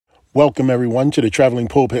Welcome, everyone, to the Traveling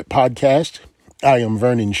Pulpit Podcast. I am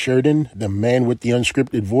Vernon Sheridan, the man with the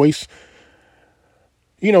unscripted voice.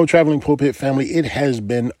 You know, Traveling Pulpit family, it has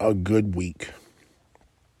been a good week.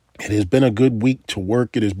 It has been a good week to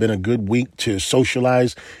work. It has been a good week to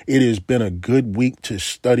socialize. It has been a good week to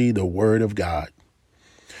study the Word of God.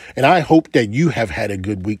 And I hope that you have had a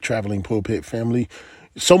good week, Traveling Pulpit family,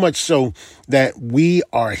 so much so that we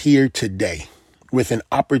are here today with an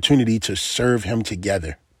opportunity to serve Him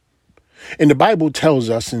together. And the Bible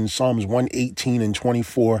tells us in Psalms 118 and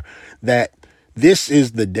 24 that this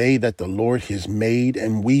is the day that the Lord has made,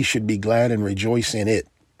 and we should be glad and rejoice in it.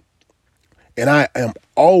 And I am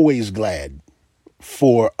always glad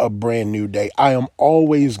for a brand new day. I am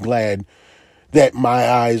always glad that my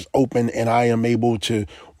eyes open and I am able to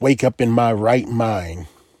wake up in my right mind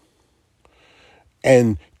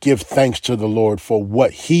and give thanks to the Lord for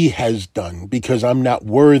what He has done, because I'm not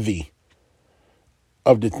worthy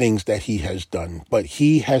of the things that He has done, but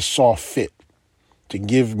He has saw fit to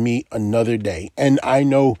give me another day. And I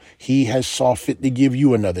know He has saw fit to give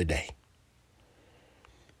you another day.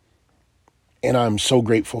 And I'm so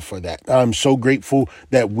grateful for that. I'm so grateful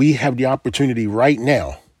that we have the opportunity right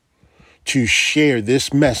now to share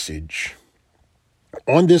this message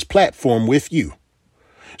on this platform with you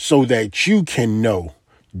so that you can know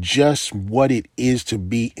just what it is to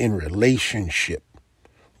be in relationship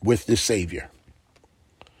with the Savior.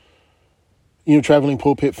 You know, Traveling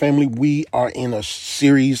Pulpit family, we are in a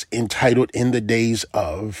series entitled In the Days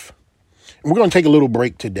of. And we're going to take a little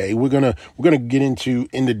break today. We're going to get into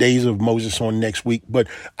In the Days of Moses on next week, but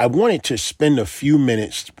I wanted to spend a few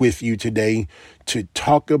minutes with you today to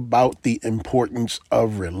talk about the importance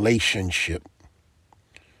of relationship.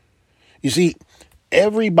 You see,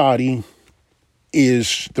 everybody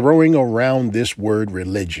is throwing around this word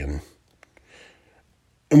religion.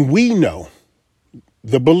 And we know,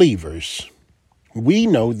 the believers, we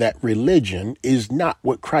know that religion is not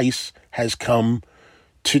what Christ has come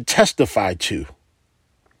to testify to.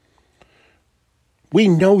 We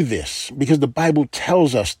know this because the Bible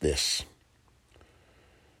tells us this.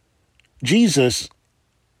 Jesus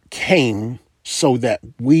came so that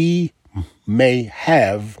we may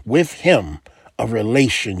have with Him a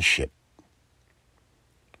relationship.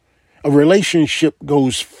 A relationship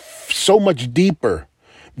goes so much deeper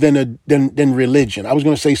than religion. I was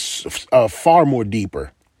going to say far more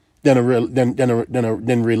deeper than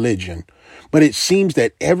religion. But it seems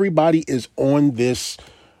that everybody is on this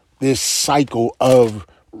cycle of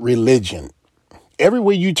religion.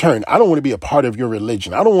 Everywhere you turn, I don't want to be a part of your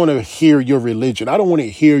religion. I don't want to hear your religion. I don't want to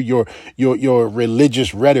hear your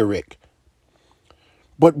religious rhetoric.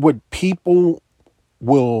 But what people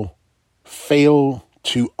will fail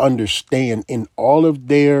to understand in all of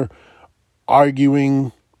their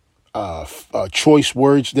arguing, choice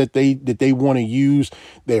words that they want to use,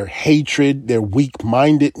 their hatred, their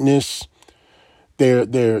weak-mindedness,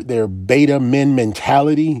 their beta men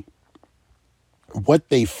mentality, what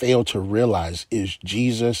they fail to realize is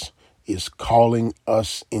Jesus is calling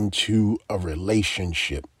us into a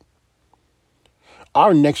relationship.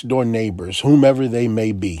 Our next door neighbors, whomever they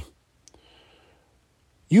may be,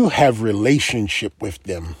 you have relationship with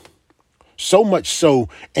them. So much so,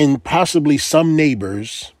 and possibly some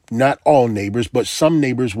neighbors, not all neighbors, but some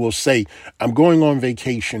neighbors will say, I'm going on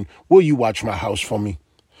vacation. Will you watch my house for me?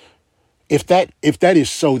 If that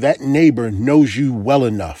is so, that neighbor knows you well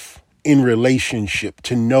enough in relationship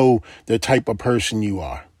to know the type of person you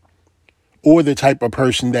are, or the type of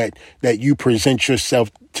person that you present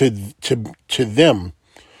yourself to them,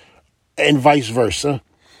 and vice versa.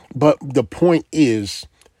 But the point is,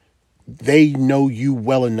 they know you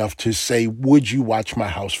well enough to say, would you watch my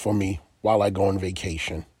house for me while I go on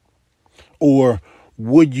vacation? Or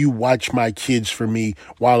would you watch my kids for me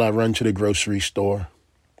while I run to the grocery store?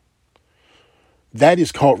 That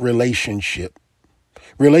is called relationship.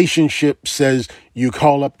 Relationship says you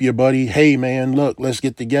call up your buddy, hey man, look, let's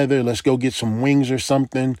get together. Let's go get some wings or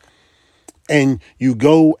something. And you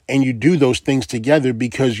go and you do those things together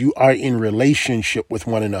because you are in relationship with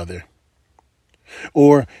one another.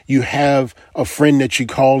 Or you have a friend that you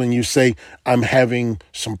call and you say, I'm having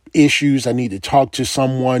some issues. I need to talk to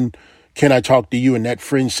someone. Can I talk to you? And that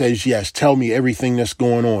friend says, yes, tell me everything that's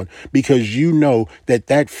going on, because you know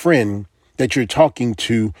that friend that you're talking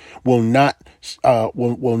to will not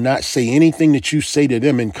say anything that you say to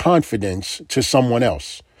them in confidence to someone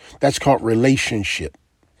else. That's called relationship.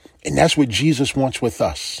 And that's what Jesus wants with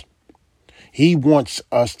us. He wants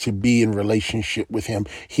us to be in relationship with him.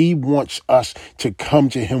 He wants us to come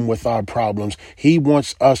to him with our problems. He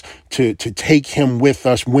wants us to take him with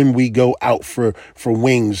us when we go out for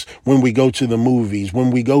wings, when we go to the movies,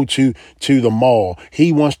 when we go to the mall.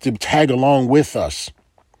 He wants to tag along with us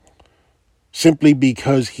simply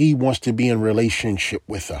because he wants to be in relationship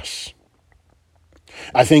with us.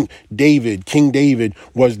 I think King David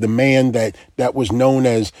was the man that was known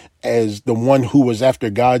as the one who was after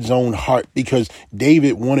God's own heart, because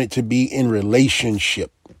David wanted to be in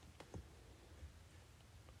relationship.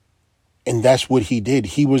 And that's what he did.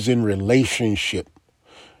 He was in relationship.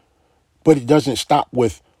 But it doesn't stop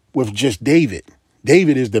with just David.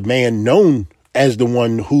 David is the man known as the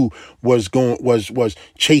one who was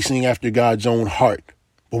chasing after God's own heart.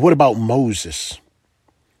 But what about Moses?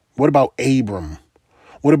 What about Abram?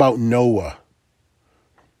 What about Noah?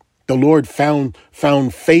 The Lord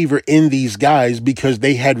found favor in these guys because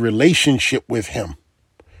they had relationship with him.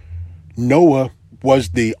 Noah was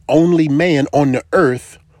the only man on the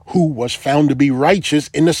earth who was found to be righteous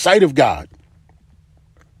in the sight of God.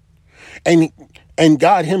 And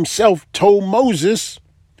God himself told Moses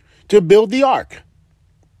to build the ark.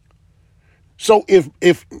 So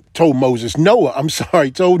told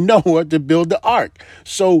Noah to build the ark.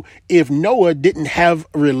 So if Noah didn't have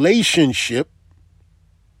a relationship,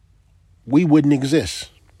 we wouldn't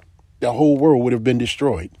exist. The whole world would have been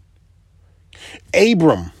destroyed.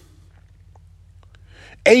 Abram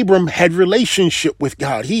had relationship with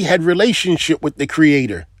God. He had relationship with the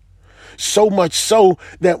Creator. So much so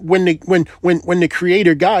that when the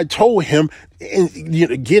Creator God told him,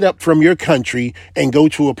 get up from your country and go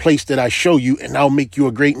to a place that I show you, and I'll make you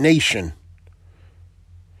a great nation.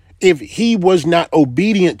 If he was not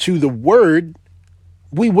obedient to the word,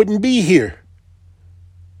 we wouldn't be here,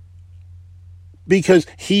 because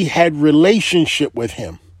he had relationship with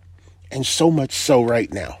him. And so much so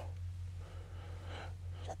right now,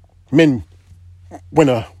 when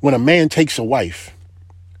a man takes a wife,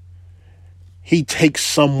 he takes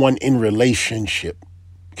someone in relationship,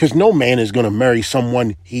 because no man is going to marry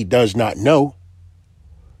someone he does not know.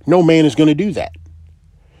 No man is going to do that.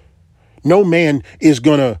 No man is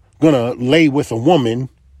going to lay with a woman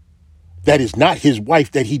that is not his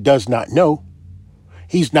wife that he does not know.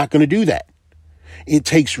 He's not going to do that. It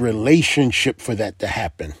takes relationship for that to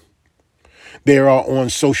happen. There are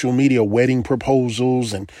on social media wedding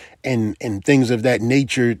proposals and things of that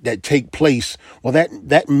nature that take place. Well,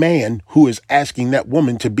 that man who is asking that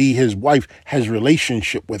woman to be his wife has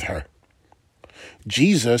relationship with her.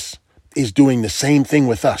 Jesus is doing the same thing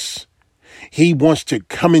with us. He wants to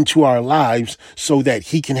come into our lives so that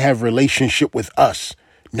he can have relationship with us,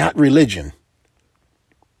 not religion.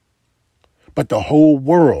 But the whole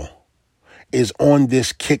world is on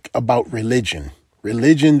this kick about religion.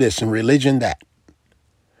 Religion this and religion that.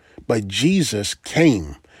 But Jesus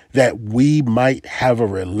came that we might have a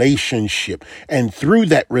relationship. And through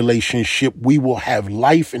that relationship, we will have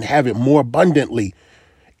life and have it more abundantly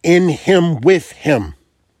in him, with him.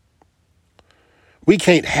 We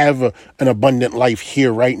can't have an abundant life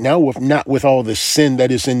here right now not with all the sin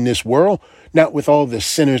that is in this world, not with all the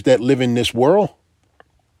sinners that live in this world.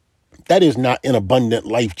 That is not an abundant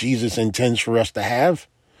life Jesus intends for us to have.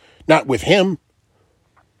 Not with him.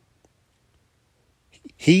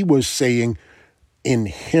 He was saying, in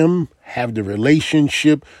him have the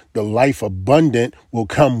relationship, the life abundant will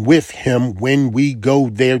come with him when we go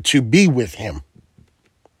there to be with him.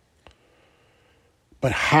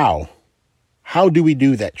 But how? How do we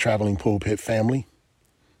do that, Traveling Pulpit family?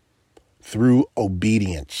 Through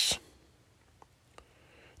obedience.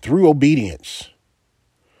 Through obedience.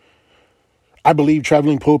 I believe,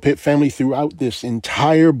 Traveling Pulpit family, throughout this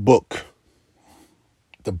entire book,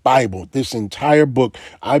 the Bible, this entire book,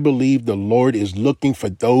 I believe the Lord is looking for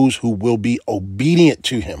those who will be obedient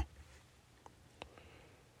to him.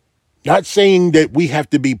 Not saying that we have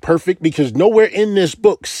to be perfect, because nowhere in this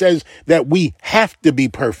book says that we have to be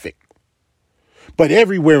perfect. But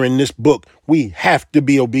everywhere in this book, we have to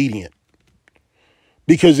be obedient.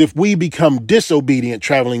 Because if we become disobedient,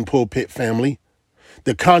 Traveling Pulpit family,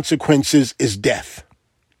 the consequences is death.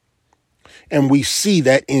 And we see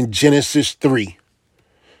that in Genesis 3.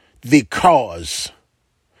 The cause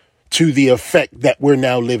to the effect that we're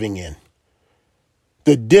now living in.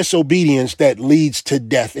 The disobedience that leads to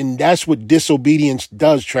death. And that's what disobedience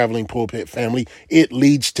does, Traveling Pulpit family. It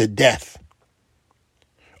leads to death.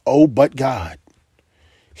 Oh, but God,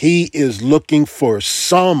 he is looking for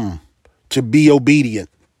some to be obedient.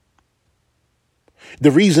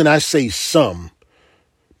 The reason I say some,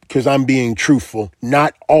 because I'm being truthful,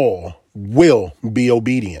 not all will be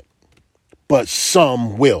obedient, but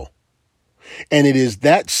some will. And it is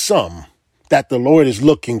that sum that the Lord is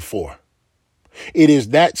looking for. It is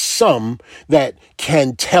that sum that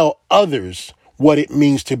can tell others what it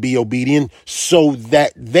means to be obedient so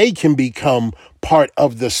that they can become part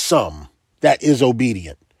of the sum that is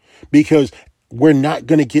obedient. Because we're not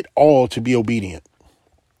going to get all to be obedient.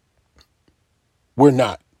 We're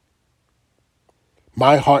not.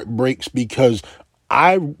 My heart breaks because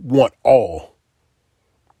I want all.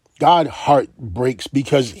 God's heart breaks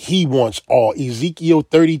because he wants all. Ezekiel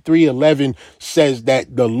 33:11 says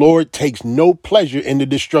that the Lord takes no pleasure in the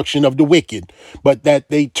destruction of the wicked, but that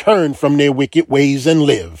they turn from their wicked ways and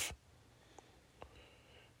live.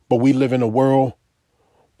 But we live in a world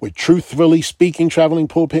where, truthfully speaking, Traveling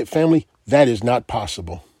Pulpit family, that is not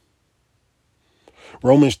possible.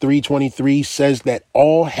 Romans 3:23 says that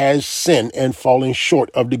all has sinned and fallen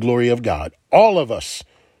short of the glory of God. All of us.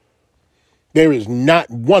 There is not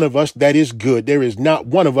one of us that is good. There is not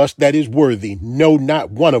one of us that is worthy. No,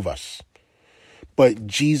 not one of us. But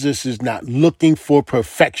Jesus is not looking for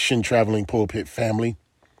perfection, Traveling Pulpit family.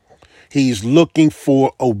 He's looking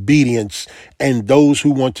for obedience and those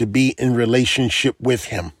who want to be in relationship with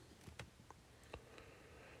him.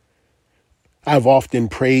 I've often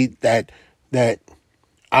prayed that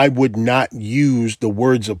I would not use the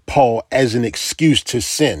words of Paul as an excuse to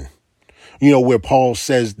sin. You know, where Paul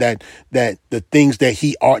says that the things that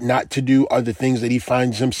he ought not to do are the things that he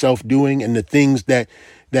finds himself doing, and the things that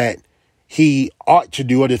he ought to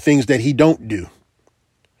do are the things that he don't do.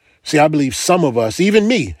 See, I believe some of us, even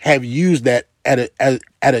me, have used that at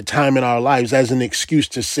a time in our lives as an excuse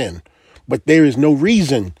to sin. But there is no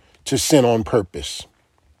reason to sin on purpose.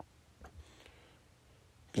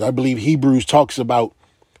 Because I believe Hebrews talks about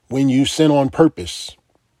when you sin on purpose,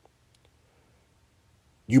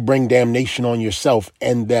 you bring damnation on yourself,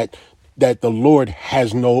 and that the Lord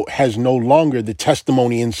has no longer the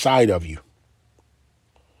testimony inside of you,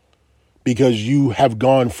 because you have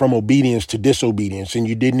gone from obedience to disobedience and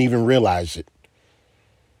you didn't even realize it,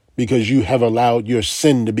 because you have allowed your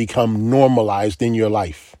sin to become normalized in your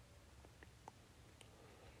life.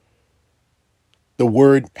 The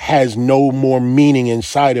word has no more meaning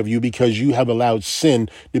inside of you because you have allowed sin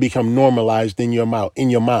to become normalized in your mouth, in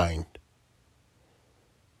your mind.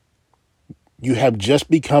 You have just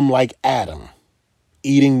become like Adam,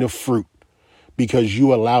 eating the fruit because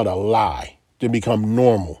you allowed a lie to become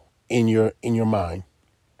normal in your mind.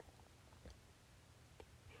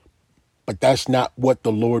 But that's not what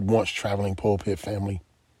the Lord wants, Traveling Pulpit family.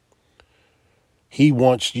 He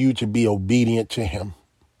wants you to be obedient to him.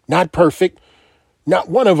 Not perfect. Not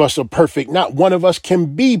one of us are perfect. Not one of us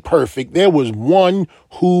can be perfect. There was one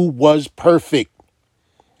who was perfect.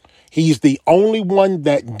 He's the only one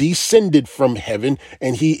that descended from heaven,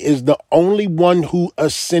 and he is the only one who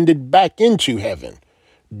ascended back into heaven.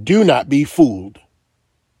 Do not be fooled.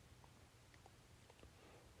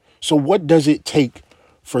 So what does it take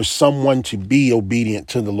for someone to be obedient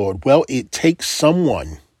to the Lord? Well, it takes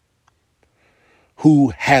someone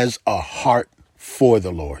who has a heart for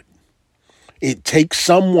the Lord. It takes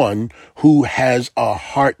someone who has a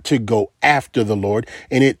heart to go after the Lord,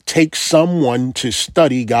 and it takes someone to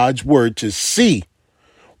study God's word to see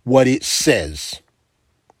what it says.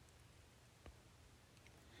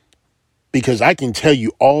 Because I can tell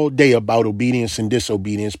you all day about obedience and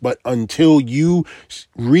disobedience, but until you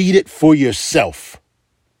read it for yourself,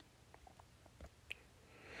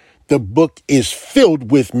 the book is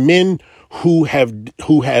filled with men who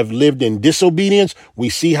have lived in disobedience. We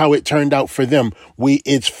see how it turned out for them.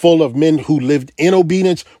 It's full of men who lived in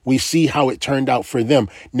obedience. We see how it turned out for them.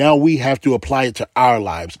 Now we have to apply it to our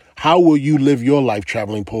lives. How will you live your life,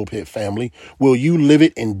 Traveling Pulpit family? Will you live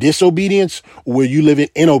it in disobedience, or will you live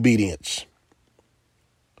it in obedience?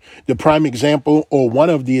 The prime example, or one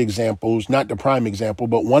of the examples, not the prime example,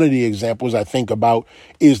 but one of the examples I think about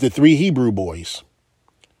is the 3 Hebrew boys.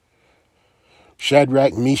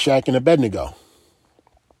 Shadrach, Meshach, and Abednego.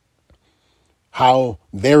 How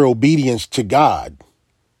their obedience to God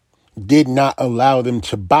did not allow them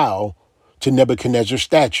to bow to Nebuchadnezzar's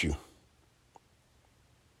statue.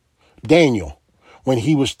 Daniel, when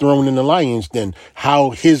he was thrown in the lion's den, how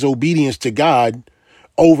his obedience to God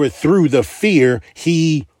overthrew the fear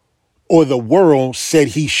he or the world said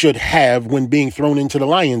he should have when being thrown into the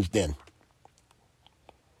lion's den.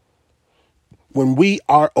 When we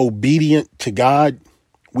are obedient to God,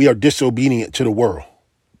 we are disobedient to the world.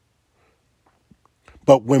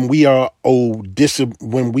 But when we are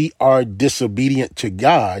disobedient to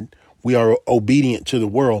God, we are obedient to the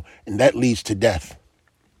world, and that leads to death.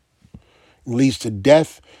 It leads to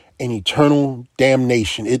death and eternal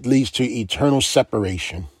damnation. It leads to eternal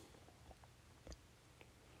separation.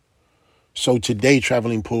 So today,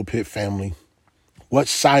 Traveling Pulpit family, what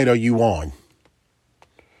side are you on?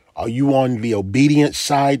 Are you on the obedient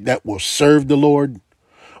side that will serve the Lord?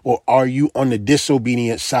 Or are you on the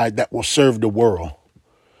disobedient side that will serve the world?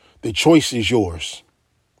 The choice is yours.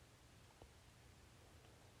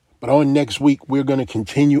 But on next week, we're going to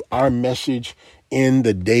continue our message in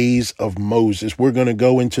the days of Moses. We're going to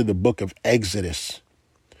go into the book of Exodus.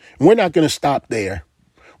 And we're not going to stop there.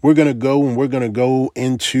 We're going to go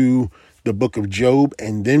into the book of Job,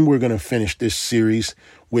 and then we're going to finish this series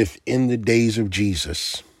with In the Days of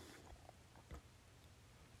Jesus.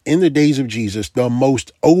 In the days of Jesus, the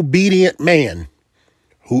most obedient man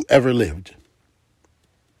who ever lived.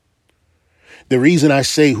 The reason I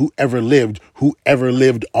say whoever lived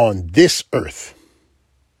on this earth.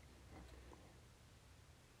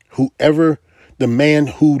 The man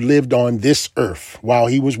who lived on this earth while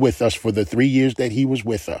he was with us for the 3 years that he was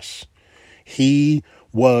with us. He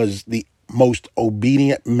was the most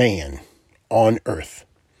obedient man on earth.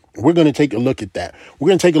 We're going to take a look at that. We're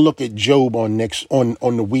going to take a look at Job on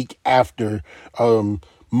the week after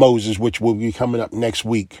Moses, which will be coming up next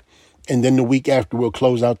week. And then the week after, we'll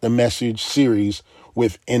close out the message series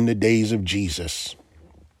with In the Days of Jesus.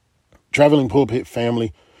 Traveling Pulpit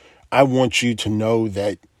family, I want you to know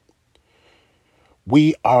that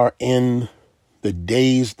we are in the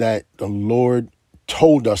days that the Lord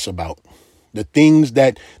told us about. The things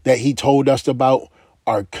that he told us about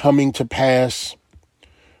are coming to pass.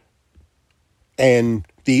 And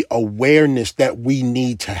the awareness that we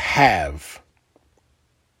need to have,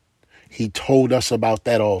 he told us about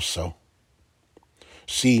that also.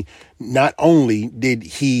 See, not only did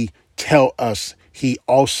he tell us, he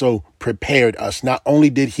also prepared us. Not only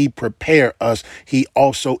did he prepare us, he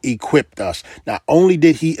also equipped us. Not only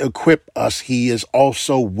did he equip us, he is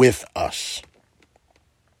also with us.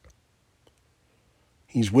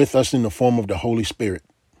 He's with us in the form of the Holy Spirit.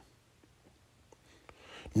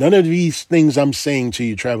 None of these things I'm saying to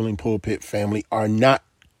you, Traveling Pulpit family, are not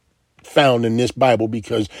found in this Bible,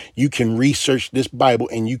 because you can research this Bible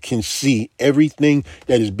and you can see everything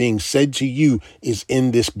that is being said to you is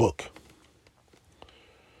in this book.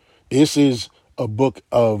 This is a book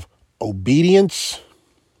of obedience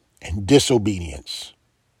and disobedience.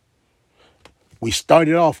 We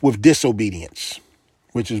started off with disobedience,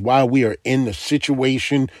 which is why we are in the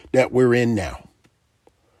situation that we're in now.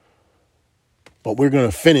 But we're going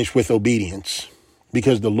to finish with obedience,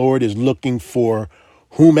 because the Lord is looking for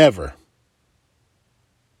whomever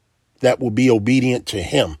that will be obedient to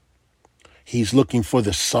him. He's looking for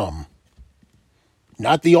the some,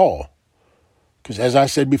 not the all. Because as I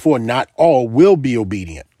said before, not all will be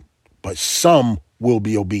obedient, but some will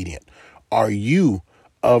be obedient. Are you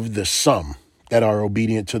of the some that are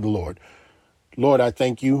obedient to the Lord? Lord, I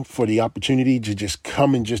thank you for the opportunity to just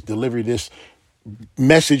come and just deliver this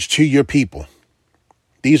message to your people.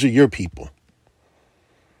 These are your people.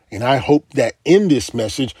 And I hope that in this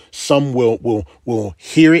message, some will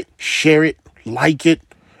hear it, share it, like it,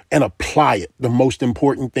 and apply it. The most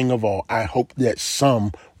important thing of all, I hope that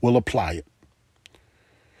some will apply it.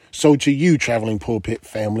 So to you, Traveling Pulpit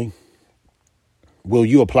family, will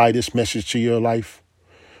you apply this message to your life?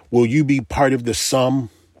 Will you be part of the some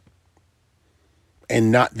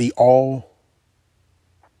and not the all?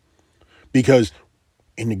 Because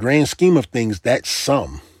in the grand scheme of things, that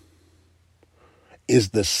some is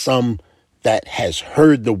the some that has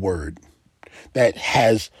heard the word, that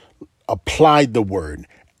has applied the word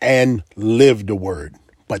and lived the word.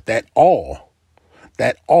 But that all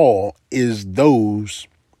is those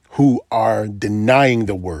who are denying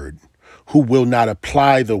the word, who will not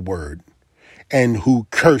apply the word, and who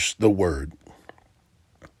curse the word.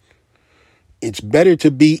 It's better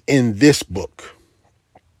to be in this book.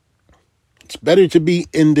 It's better to be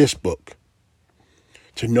in this book,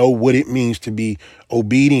 to know what it means to be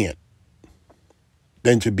obedient,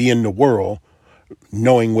 than to be in the world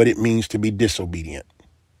knowing what it means to be disobedient.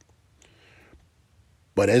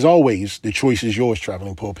 But as always, the choice is yours,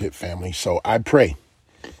 Traveling Pulpit family. So I pray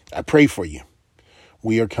for you.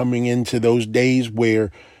 We are coming into those days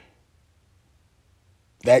where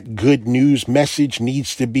that good news message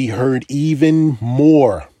needs to be heard even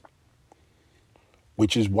more,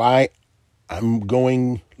 which is why I'm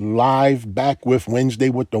going live back with Wednesday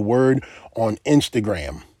with the Word on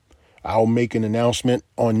Instagram. I'll make an announcement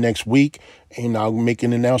on next week, and I'll make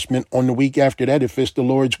an announcement on the week after that if it's the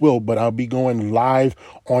Lord's will. But I'll be going live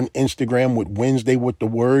on Instagram with Wednesday with the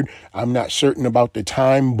Word. I'm not certain about the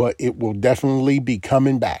time, but it will definitely be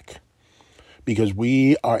coming back, because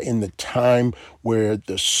we are in the time where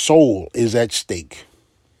the soul is at stake.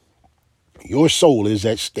 Your soul is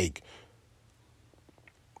at stake.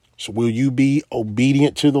 So will you be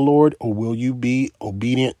obedient to the Lord, or will you be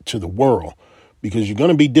obedient to the world? Because you're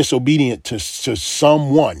going to be disobedient to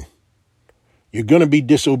someone. You're going to be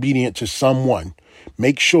disobedient to someone.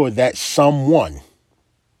 Make sure that someone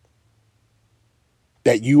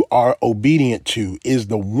that you are obedient to is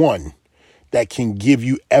the one that can give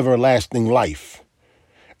you everlasting life,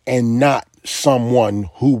 and not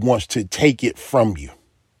someone who wants to take it from you.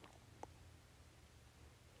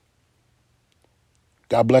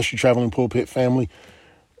 God bless you, Traveling Pulpit family.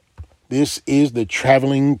 This is the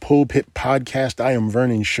Traveling Pulpit Podcast. I am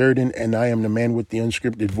Vernon Sheridan, and I am the man with the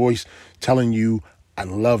unscripted voice telling you I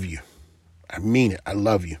love you. I mean it. I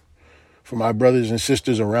love you. For my brothers and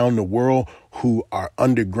sisters around the world who are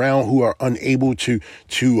underground, who are unable to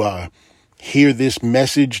hear this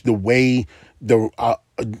message the way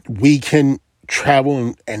we can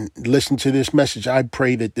travel and listen to this message, I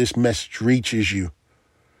pray that this message reaches you.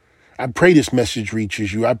 I pray this message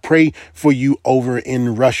reaches you. I pray for you over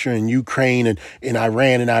in Russia and Ukraine and in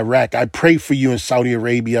Iran and Iraq. I pray for you in Saudi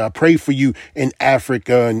Arabia. I pray for you in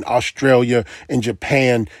Africa and Australia and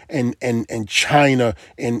Japan and China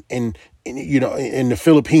and you know, in the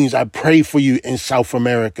Philippines. I pray for you in South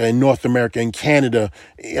America and North America and Canada.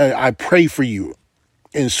 I pray for you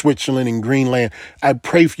in Switzerland and Greenland. I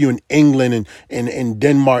pray for you in England and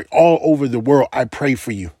Denmark, all over the world. I pray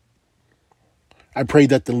for you. I pray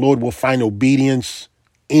that the Lord will find obedience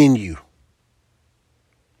in you.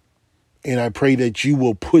 And I pray that you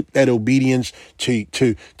will put that obedience to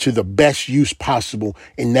the best use possible.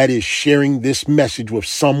 And that is sharing this message with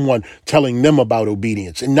someone, telling them about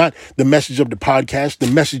obedience, and not the message of the podcast,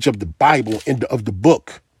 the message of the Bible and of the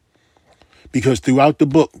book. Because throughout the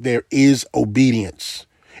book, there is obedience.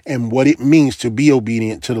 And what it means to be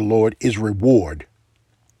obedient to the Lord is reward.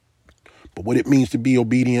 But what it means to be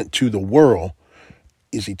obedient to the world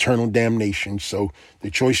is eternal damnation. So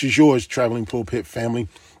the choice is yours, Traveling Pulpit family.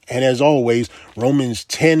 And as always, Romans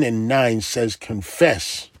 10:9 says,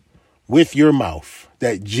 confess with your mouth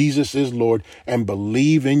that Jesus is Lord and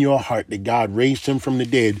believe in your heart that God raised him from the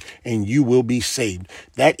dead, and you will be saved.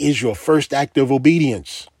 That is your first act of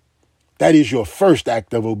obedience. That is your first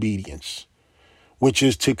act of obedience, which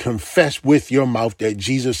is to confess with your mouth that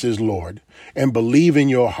Jesus is Lord and believe in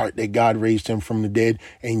your heart that God raised him from the dead,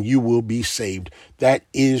 and you will be saved. That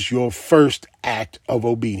is your first act of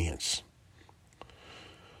obedience.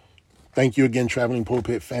 Thank you again, Traveling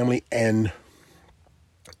Pulpit family. And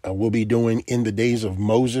we'll be doing In the Days of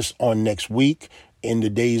Moses on next week, In the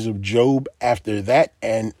Days of Job after that,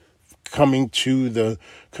 and coming to the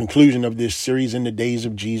conclusion of this series, In the Days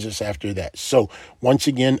of Jesus after that. So once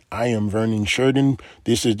again, I am Vernon Sheridan.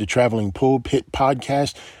 This is the Traveling Pulpit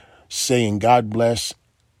Podcast, saying God bless.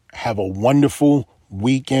 Have a wonderful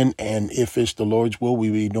weekend. And if it's the Lord's will,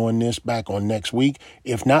 we'll be doing this back on next week.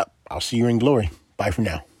 If not, I'll see you in glory. Bye for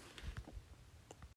now.